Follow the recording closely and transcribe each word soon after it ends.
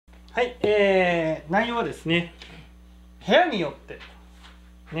はい、内容はですね、部屋によって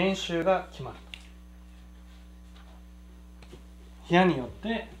年収が決まる。部屋によっ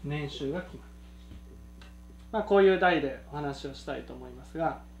て年収が決まる。こういう題でお話をしたいと思います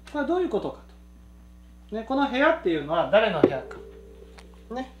が、これはどういうことかと。ね、この部屋っていうのは誰の部屋か。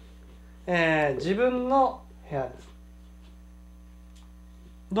ね、自分の部屋です。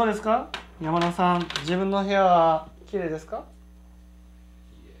どうですか、山田さん、自分の部屋は綺麗ですか？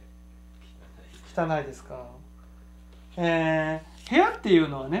汚いですか？部屋っていう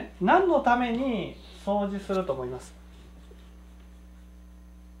のはね、何のために掃除すると思います？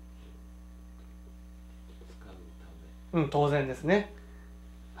当然ですね。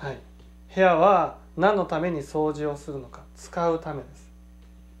はい。部屋は何のために掃除をするのか、使うためです。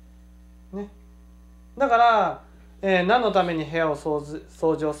ね。だから、何のために部屋を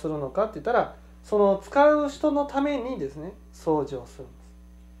掃除をするのかって言ったら、その使う人のためにですね、掃除をするんで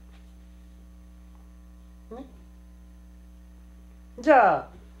す。ね。じゃあ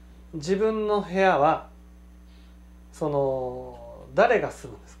自分の部屋は誰が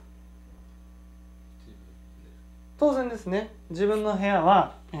住むんですか？当然ですね。自分の部屋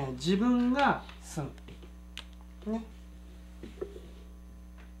は、自分が住む。ね。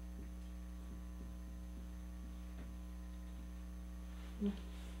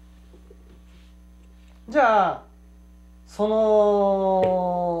じゃあそ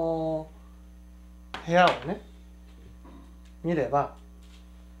の部屋をね見れば、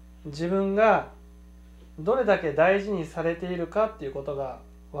自分がどれだけ大事にされているかっていうことが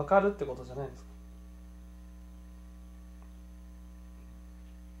分かるってことじゃないですか。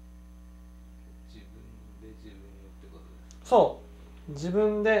そう、自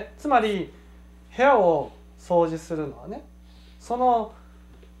分で、つまり部屋を掃除するのはね、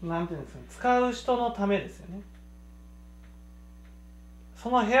なんていうんですかね、使う人のためですよね。そ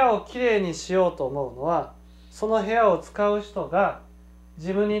の部屋をきれいにしようと思うのは、その部屋を使う人が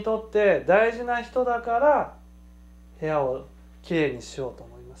自分にとって大事な人だから部屋をきれいにしようと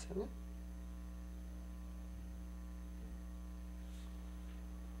思いますよね。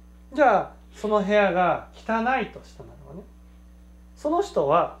じゃあその部屋が汚いとしたならばね、その人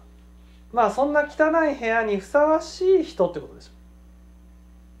はそんな汚い部屋にふさわしい人ってことでし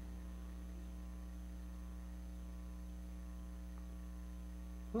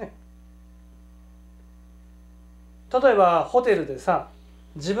ょ。ね。例えばホテルでさ、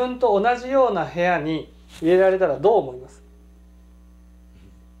自分と同じような部屋に入れられたらどう思います？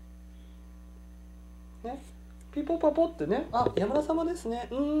ね、ピポパポってね、山田様ですね。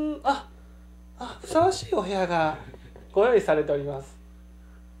ふさわしいお部屋がご用意されております。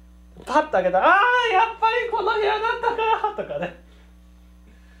パッと開けたら、やっぱりこの部屋だったかとかね。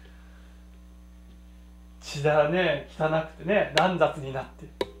血だね、汚くてね、乱雑になって、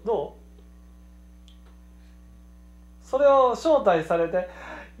どう？それを招待されて、やっ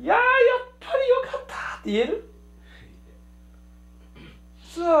ぱりよかったって言える？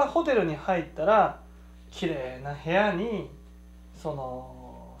普通はホテルに入ったら綺麗な部屋に招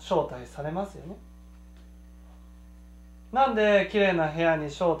待されますよね。なんで綺麗な部屋に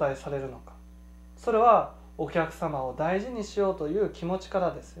招待されるのか。それはお客様を大事にしようという気持ちか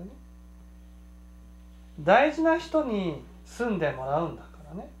らですよね。大事な人に住んでもらうんだか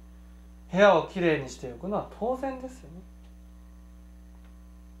らね、部屋をきれいにしておくのは当然ですよ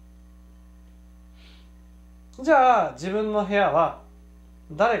ね。じゃあ自分の部屋は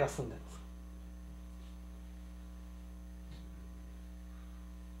誰が住んでるんですか？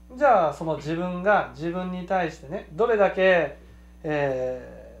じゃあその自分が自分に対してね、どれだけ、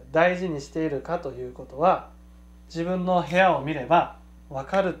大事にしているかということは、自分の部屋を見れば分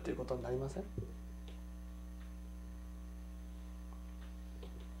かるっていうことになりません？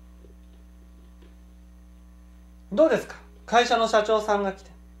どうですか？会社の社長さんが来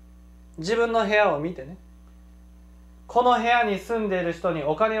て自分の部屋を見てね、この部屋に住んでいる人に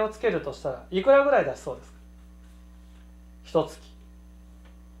お金をつけるとしたらいくらぐらい出しそうですか？一月。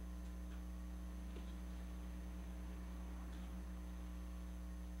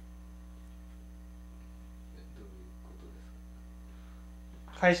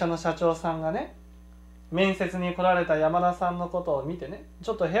会社の社長さんがね、面接に来られた山田さんのことを見てね、ち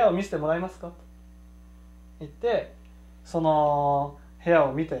ょっと部屋を見せてもらえますかと言って、その部屋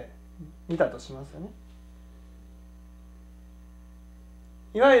を見たとしますよね。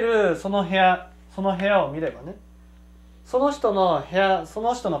いわゆるその部屋を見ればね、その人の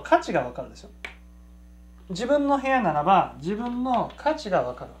価値が分かるでしょ。自分の部屋ならば自分の価値が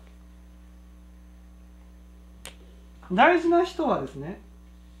分かるわけ。大事な人はですね、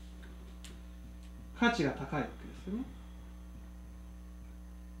価値が高いわけですよね。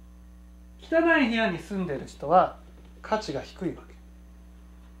汚い部屋に住んでいる人は価値が低いわ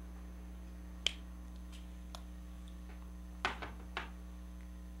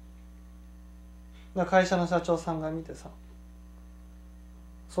け。会社の社長さんが見てさ、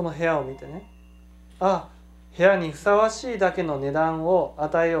その部屋を見てね、あ、部屋にふさわしいだけの値段を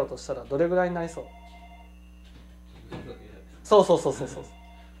与えようとしたらどれぐらいになりそう？そうそうそうそうそう。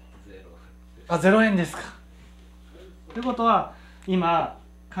あ、0円ですか。ということは今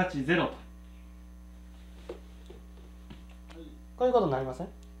価値ゼロと、こういうことになりません？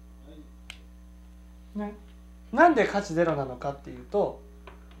ね、なんで価値ゼロなのかっていうと、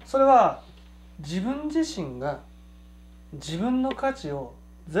それは自分自身が自分の価値を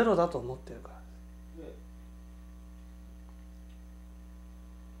ゼロだと思っているからで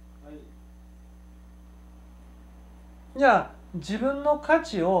す。じゃあ自分の価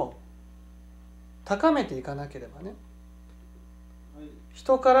値を高めていかなければね、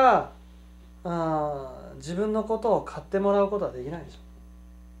人から自分のことを買ってもらうことはできないでし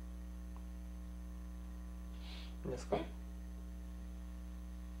ょ。いいですか。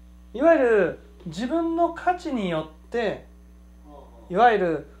いわゆる自分の価値によって、いわゆ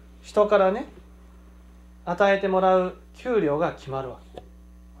る人からね与えてもらう給料が決まるわけ。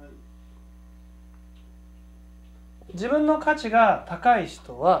自分の価値が高い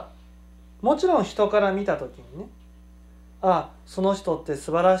人はもちろん人から見た時にね、あ、その人って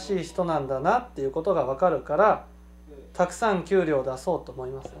素晴らしい人なんだなっていうことが分かるから、たくさん給料を出そうと思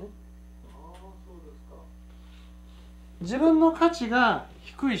いますよね。自分の価値が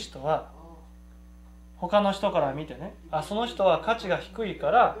低い人は他の人から見てね、あ、その人は価値が低いか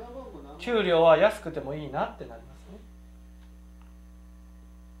ら給料は安くてもいいなってなりますね。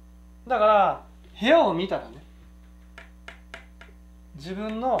だから部屋を見たらね、自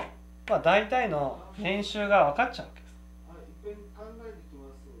分の、大体の年収が分かっちゃうわけです。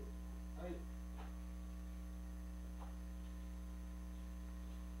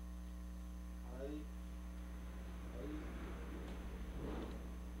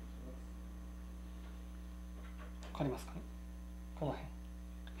分かりますかね。この辺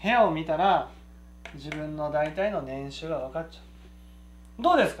部屋を見たら自分の大体の年収が分かっちゃう。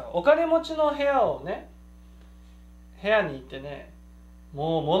どうですか。お金持ちの部屋をね、部屋に行ってね、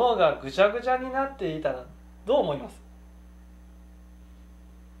もう物がぐちゃぐちゃになっていたらどう思います？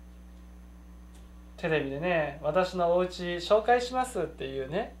テレビでね、私のお家紹介しますっていう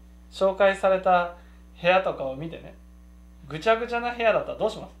ね、紹介された部屋とかを見てね、ぐちゃぐちゃな部屋だったらど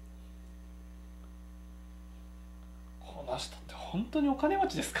うします？この人って本当にお金持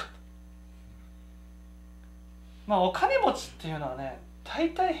ちですか？お金持ちっていうのはね、大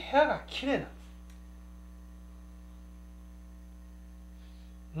体部屋がきれいなんです。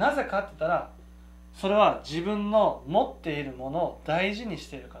なぜかって言ったら、それは自分の持っているものを大事にし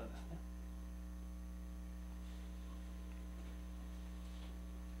ているからですね。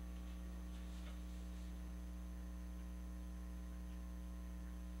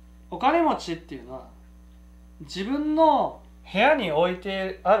お金持ちっていうのは自分の部屋に置い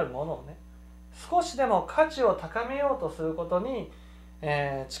てあるものをね、少しでも価値を高めようとすることに、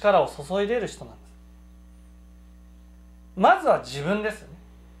力を注いでいる人なんです。まずは自分ですよね。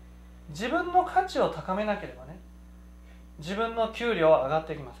自分の価値を高めなければね、自分の給料は上がっ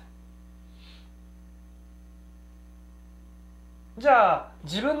てきません。じゃあ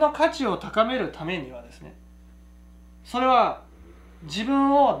自分の価値を高めるためにはですね、それは自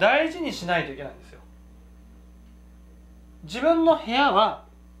分を大事にしないといけないんですよ。自分の部屋は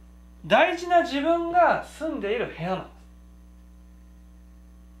大事な自分が住んでいる部屋なんです。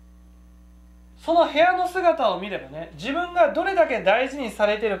その部屋の姿を見ればね、自分がどれだけ大事にさ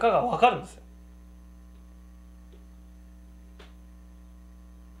れているかが分かるんですよ。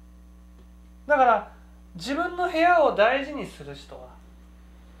だから自分の部屋を大事にする人は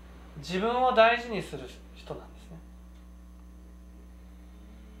自分を大事にする人なんですね。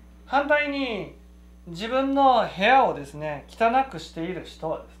反対に自分の部屋をですね、汚くしている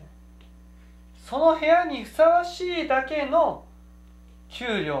人はですね、その部屋にふさわしいだけの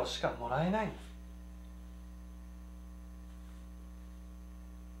給料しかもらえないんです。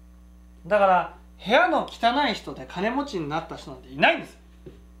だから部屋の汚い人で金持ちになった人なんていないんです。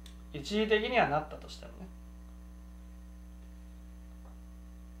一時的にはなったとしてもね。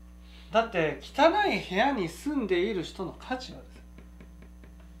だって汚い部屋に住んでいる人の価値はですね、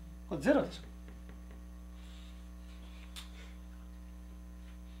これゼロでし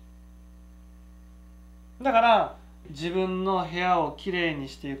ょ。だから自分の部屋をきれいに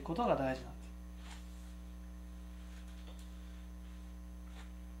していくことが大事なんです。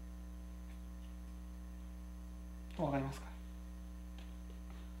わかりますか？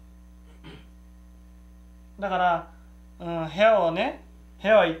だから、部屋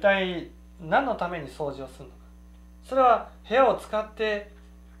は一体何のために掃除をするのか。それは部屋を使って、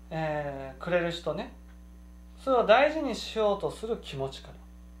くれる人ね、それを大事にしようとする気持ちから、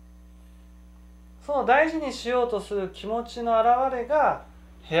その大事にしようとする気持ちの表れが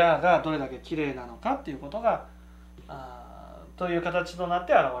部屋がどれだけきれいなのかっていうことがという形となっ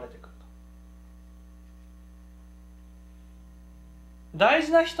て現れてくると。大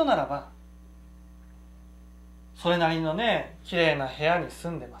事な人ならばそれなりのねきれいな部屋に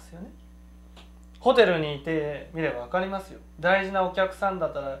住んでますよね。ホテルにいてみれば分かりますよ。大事なお客さんだ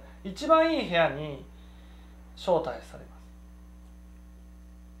ったら一番いい部屋に招待されま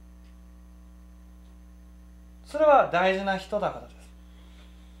す。それは大事な人だからです。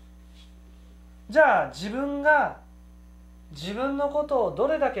じゃあ自分が自分のことをど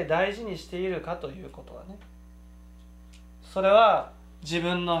れだけ大事にしているかということはね、それは自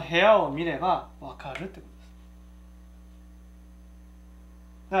分の部屋を見れば分かるってことです。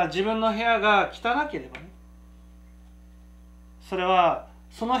だから自分の部屋が汚ければね、それは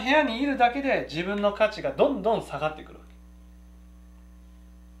その部屋にいるだけで自分の価値がどんどん下がってくるわ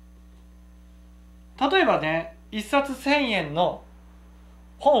け。例えばね、一冊1000円の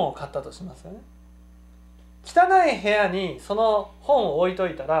本を買ったとしますよね。汚い部屋にその本を置いと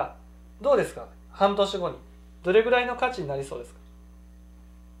いたらどうですか？半年後にどれぐらいの価値になりそうですか？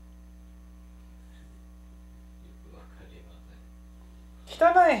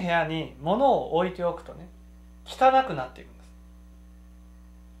汚い部屋に物を置いておくとね、汚くなっていくんで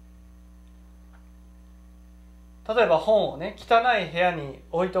す。例えば本をね、汚い部屋に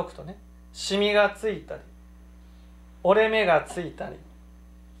置いておくとね、シミがついたり折れ目がついたり、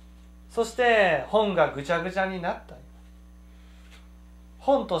そして本がぐちゃぐちゃになったり、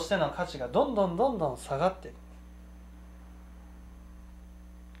本としての価値がどんどん下がっていく。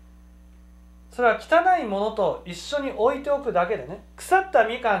それは汚いものと一緒に置いておくだけでね、腐った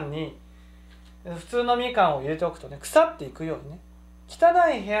みかんに普通のみかんを入れておくとね、腐っていくようにね、汚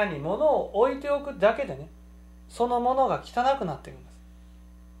い部屋に物を置いておくだけでね、そのものが汚くなっていくんで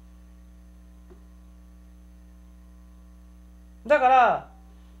す。だから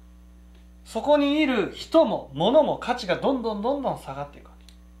そこにいる人も物も価値がどんどん下がっていくわ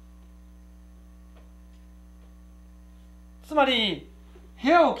け。つまり部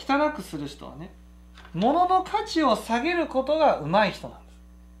屋を汚くする人はね、物の価値を下げることがうまい人なんで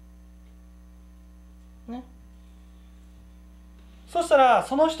すね。そしたら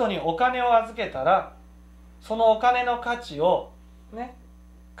その人にお金を預けたら、そのお金の価値をね、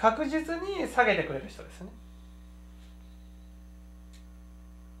確実に下げてくれる人ですね。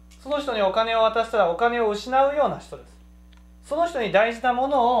その人にお金を渡したらお金を失うような人です。その人に大事なも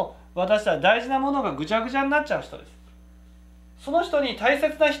のを渡したら大事なものがぐちゃぐちゃになっちゃう人です。その人に大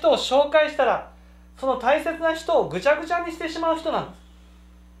切な人を紹介したら、その大切な人をぐちゃぐちゃにしてしまう人なんで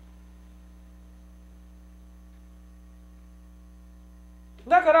す。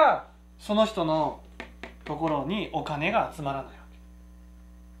だからその人のところにお金が集まらないわけ。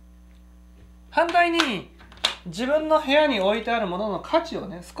反対に自分の部屋に置いてあるものの価値を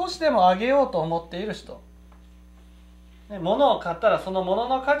ね、少しでも上げようと思っている人、物を買ったらその物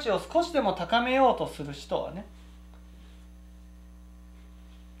の価値を少しでも高めようとする人はね、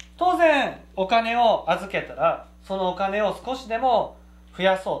当然お金を預けたらそのお金を少しでも増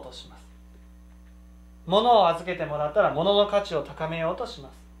やそうとします。物を預けてもらったら物の価値を高めようとしま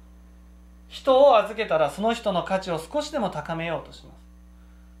す。人を預けたらその人の価値を少しでも高めようとしま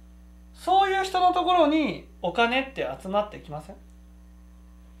す。そういう人のところにお金って集まってきません？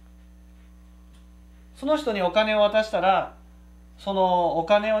その人にお金を渡したらそのお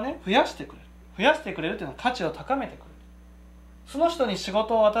金をね、増やしてくれる。増やしてくれるというのは価値を高めてくれる。その人に仕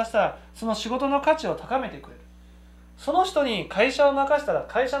事を渡したらその仕事の価値を高めてくれる。その人に会社を任せたら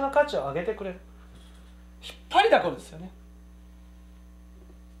会社の価値を上げてくれる。引っ張りだこですよね。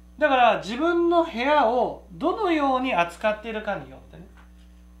だから自分の部屋をどのように扱っているかによってね、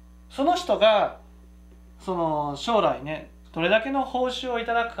その人がその将来ね、どれだけの報酬をい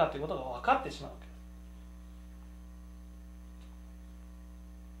ただくかということが分かってしまうわけで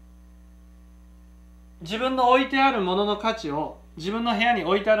す。自分の置いてあるものの価値を、自分の部屋に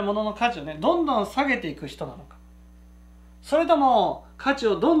置いてあるものの価値をね、どんどん下げていく人なのか、それとも価値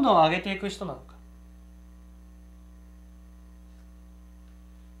をどんどん上げていく人なのか、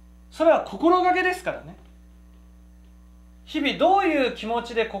それは心がけですからね。日々どういう気持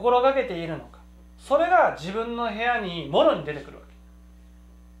ちで心がけているのか、それが自分の部屋にもろに出てくるわ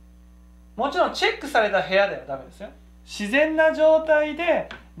け。もちろんチェックされた部屋ではダメですよ。自然な状態で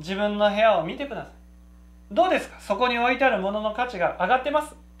自分の部屋を見てください。どうですか？そこに置いてあるものの価値が上がってま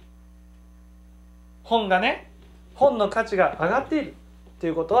す？本がね、本の価値が上がっているって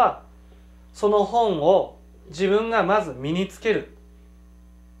いうことは、その本を自分がまず身につける。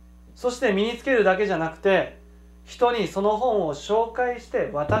そして身につけるだけじゃなくて、人にその本を紹介して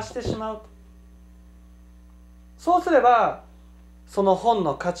渡してしまうと。そうすればその本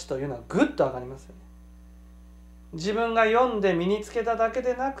の価値というのはぐっと上がりますよね。自分が読んで身につけただけ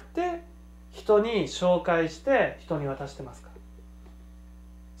でなくて、人に紹介して人に渡してますから。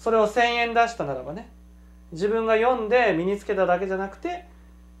それを1000円出したならばね、自分が読んで身につけただけじゃなくて、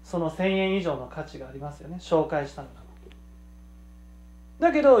その1000円以上の価値がありますよね、紹介したならば。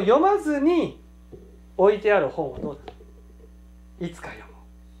だけど読まずに置いてある本はどうだ、いつか読む。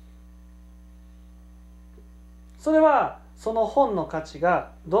それはその本の価値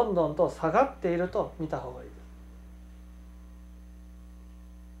がどんどんと下がっていると見た方がいいです。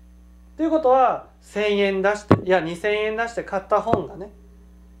ということは、1000円出して、いや2000円出して買った本がね、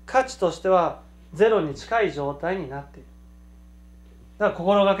価値としてはゼロに近い状態になっている。だから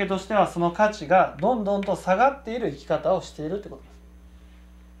心がけとしては、その価値がどんどんと下がっている生き方をしているってことです。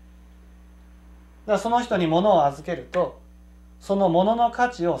だからその人に物を預けると、その物の価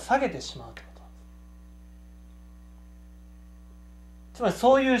値を下げてしまうってことなんです。つまり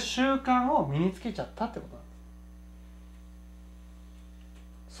そういう習慣を身につけちゃったってことなんで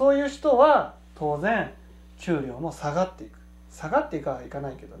す。そういう人は当然給料も下がっていく。下がっていかはいか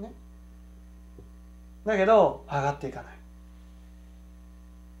ないけどね。だけど上がっていかない。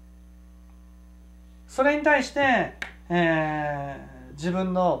それに対して、自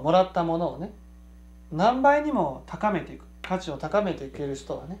分のもらったものをね、何倍にも高めていく、価値を高めていける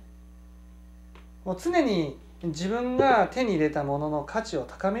人はね、もう常に自分が手に入れたものの価値を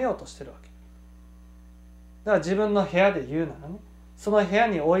高めようとしてるわけだから、自分の部屋で言うならね、その部屋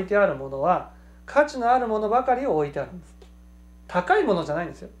に置いてあるものは価値のあるものばかりを置いてあるんです。高いものじゃないん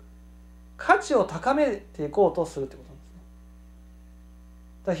ですよ。価値を高めていこうとするってことなんです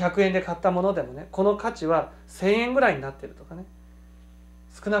ね。だから100円で買ったものでもね、この価値は1000円ぐらいになってるとかね、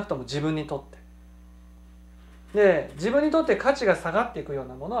少なくとも自分にとって。で、自分にとって価値が下がっていくよう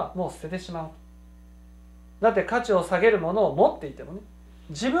なものはもう捨ててしまう。だって価値を下げるものを持っていてもね、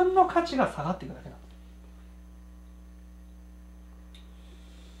自分の価値が下がっていくだけなんです。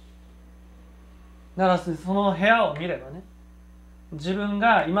だからその部屋を見ればね、自分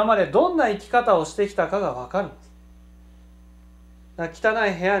が今までどんな生き方をしてきたかが分かるんです。だから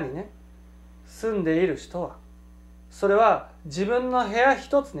汚い部屋にね、住んでいる人は、それは自分の部屋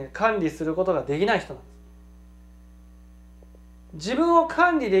一つね、管理することができない人なんです。自分を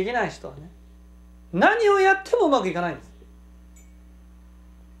管理できない人はね、何をやってもうまくいかないんです。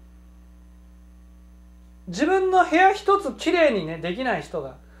自分の部屋一つきれいにね、できない人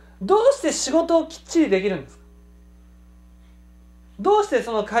がどうして仕事をきっちりできるんですか。どうして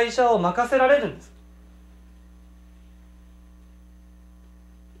その会社を任せられるんですか。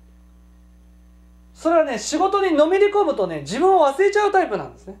それはね、仕事にのめり込むとね、自分を忘れちゃうタイプな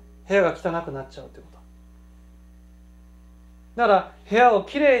んですね。部屋が汚くなっちゃうってこと。だから部屋を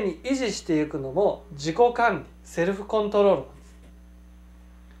きれいに維持していくのも自己管理、セルフコントロールなんで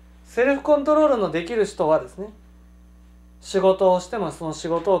す。セルフコントロールのできる人はですね、仕事をしてもその仕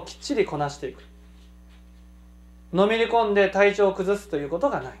事をきっちりこなしていく。のめり込んで体調を崩すということ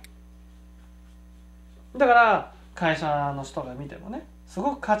がない。だから会社の人が見てもね、す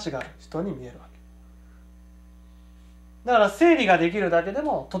ごく価値がある人に見えるわけだから、整理ができるだけで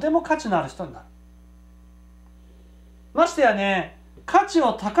もとても価値のある人になる。ましてやね、価値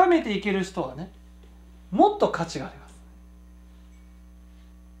を高めていける人はね、もっと価値があります。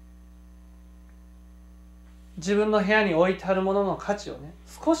自分の部屋に置いてあるものの価値をね、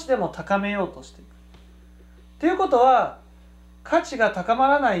少しでも高めようとしていく。ということは、価値が高ま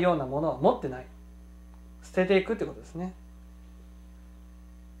らないようなものは持ってない。捨てていくってことですね。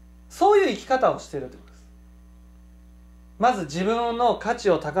そういう生き方をしているということです。まず自分の価値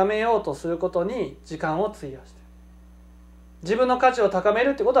を高めようとすることに時間を費やしている。自分の価値を高め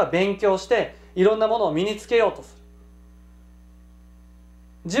るってことは勉強していろんなものを身につけようとする。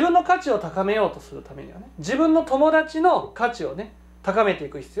自分の価値を高めようとするためにはね、自分の友達の価値をね、高めてい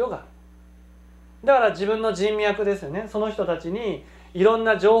く必要がある。だから自分の人脈ですよね、その人たちにいろん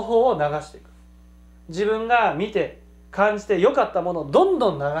な情報を流していく。自分が見て感じて良かったものをどん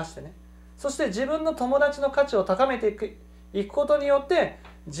どん流してね、そして自分の友達の価値を高めていくことによって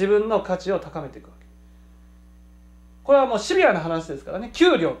自分の価値を高めていくわけ。これはもうシビアな話ですからね、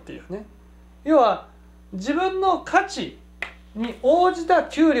給料っていうね、要は自分の価値に応じた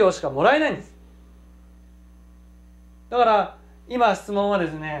給料しかもらえないんです。だから今質問はで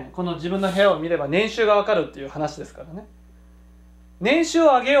すね、この自分の部屋を見れば年収がわかるっていう話ですからね。年収を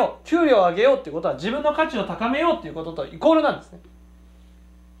上げよう、給料を上げようっていうことは自分の価値を高めようっていうこととイコールなんですね。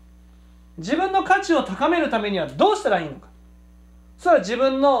自分の価値を高めるためにはどうしたらいいのか。それは自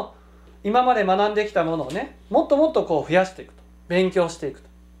分の今まで学んできたものをね、もっともっとこう増やしていくと。勉強していくと。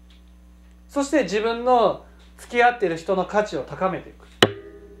そして自分の付き合っている人の価値を高めてい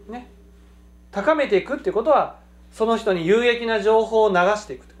く。ね。高めていくっていうことは、その人に有益な情報を流し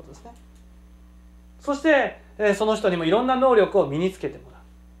ていくってことですね。そして、その人にもいろんな能力を身につけてもらう。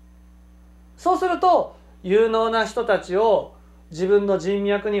そうすると、有能な人たちを自分の人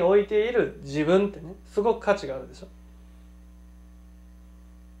脈に置いている自分ってね、すごく価値があるでしょ。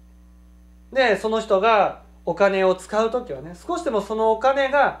で、その人がお金を使うときはね、少しでもそのお金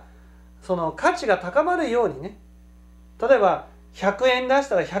が、その価値が高まるようにね、例えば100円出し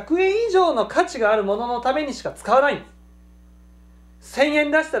たら100円以上の価値があるもののためにしか使わないんです。1000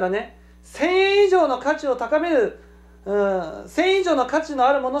円出したらね、1000円以上の価値を高める、1000円以上の価値の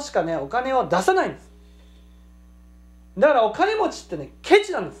あるものしかね、お金を出さないんです。だからお金持ちってね、ケ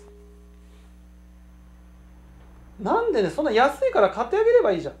チなんです。なんでね、そんな安いから買ってあげれ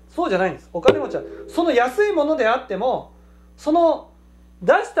ばいいじゃん。そうじゃないんです。お金持ちはその安いものであっても、その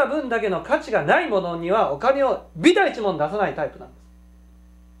出した分だけの価値がないものにはお金をビタ一文出さないタイプなんで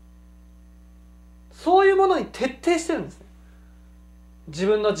す。そういうものに徹底してるんですね。自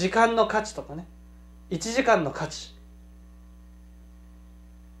分の時間の価値とかね、1時間の価値、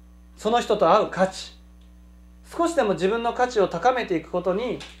その人と会う価値、少しでも自分の価値を高めていくこと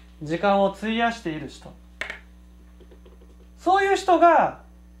に時間を費やしている人、そういう人が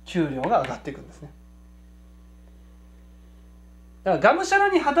給料が上がっていくんですね。だからがむしゃら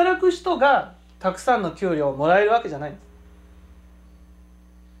に働く人がたくさんの給料をもらえるわけじゃないんです。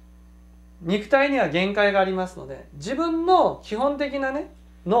肉体には限界がありますので、自分の基本的なね、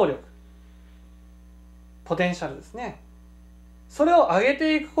能力、ポテンシャルですね、それを上げ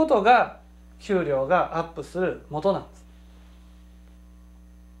ていくことが給料がアップする元なんです。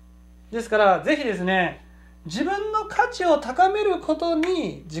ですからぜひですね、自分の価値を高めること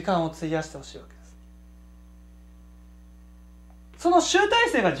に時間を費やしてほしいわけです。その集大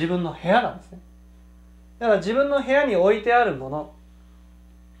成が自分の部屋なんですね。だから自分の部屋に置いてあるもの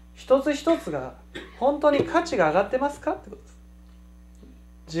一つ一つが本当に価値が上がってますかってことです。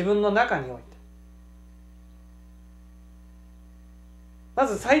自分の中においてま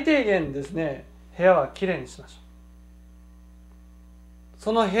ず最低限ですね、部屋はきれいにしましょう。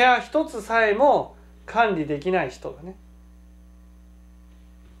その部屋一つさえも管理できない人がね、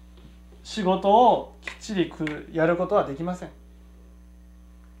仕事をきっちりやることはできません。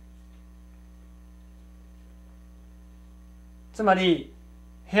つまり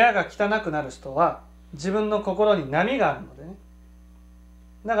部屋が汚くなる人は自分の心に波があるのでね、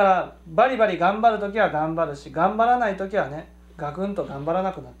だからバリバリ頑張るときは頑張るし、頑張らないときはね、ガクンと頑張ら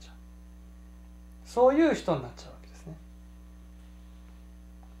なくなっちゃう、そういう人になっちゃうわけですね。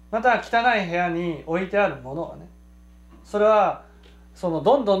また汚い部屋に置いてあるものはね、それはその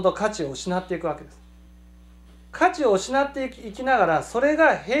どんどんと価値を失っていくわけです。価値を失っていきながら、それ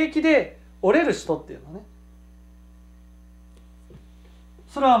が平気で折れる人っていうのね、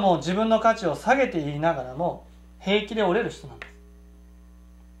それはもう自分の価値を下げて言いながらも平気で折れる人なんです。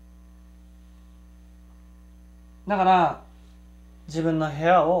だから自分の部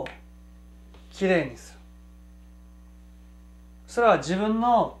屋をきれいにする、それは自分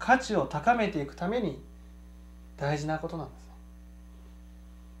の価値を高めていくために大事なことなんですね。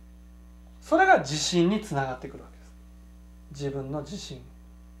それが自信につながってくるわけです。自分の自信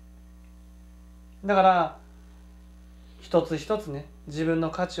だから、一つ一つね、自分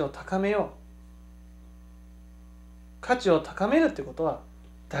の価値を高めよう。価値を高めるってことは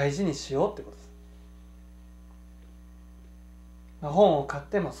大事にしようってことです。本を買っ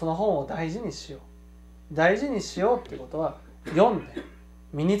てもその本を大事にしよう。大事にしようってことは読んで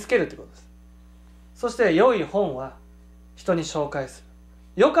身につけるってことです。そして良い本は人に紹介す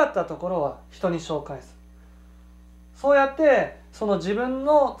る。良かったところは人に紹介する。そうやってその自分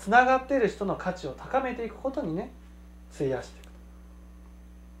のつながっている人の価値を高めていくことにね、費やしていく。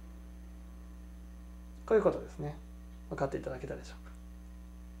こういうことですね。分かっていただけたでしょ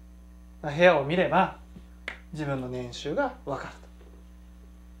うか。部屋を見れば自分の年収が分かる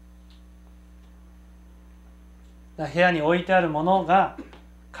と。部屋に置いてあるものが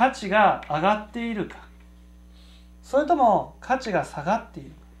価値が上がっているか、それとも価値が下がってい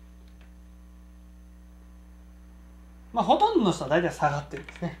るか。ほとんどの人は大体下がってるん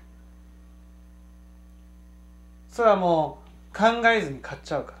ですね。それはもう考えずに買っ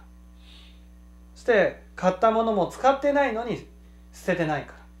ちゃうから。そして買ったものも使ってないのに捨ててない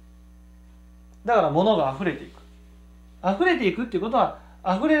から。だから物が溢れていく。溢れていくっていうことは、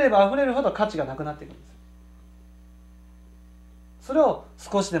溢れれば溢れるほど価値がなくなっていくんです。それを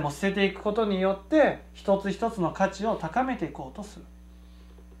少しでも捨てていくことによって一つ一つの価値を高めていこうとする。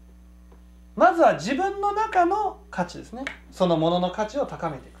まずは自分の中の価値ですね。そのものの価値を高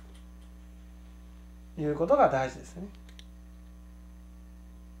めていくということが大事ですね。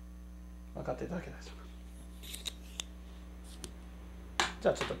分かっていただけたでしょうか。じ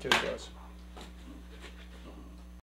ゃあちょっと休憩をします。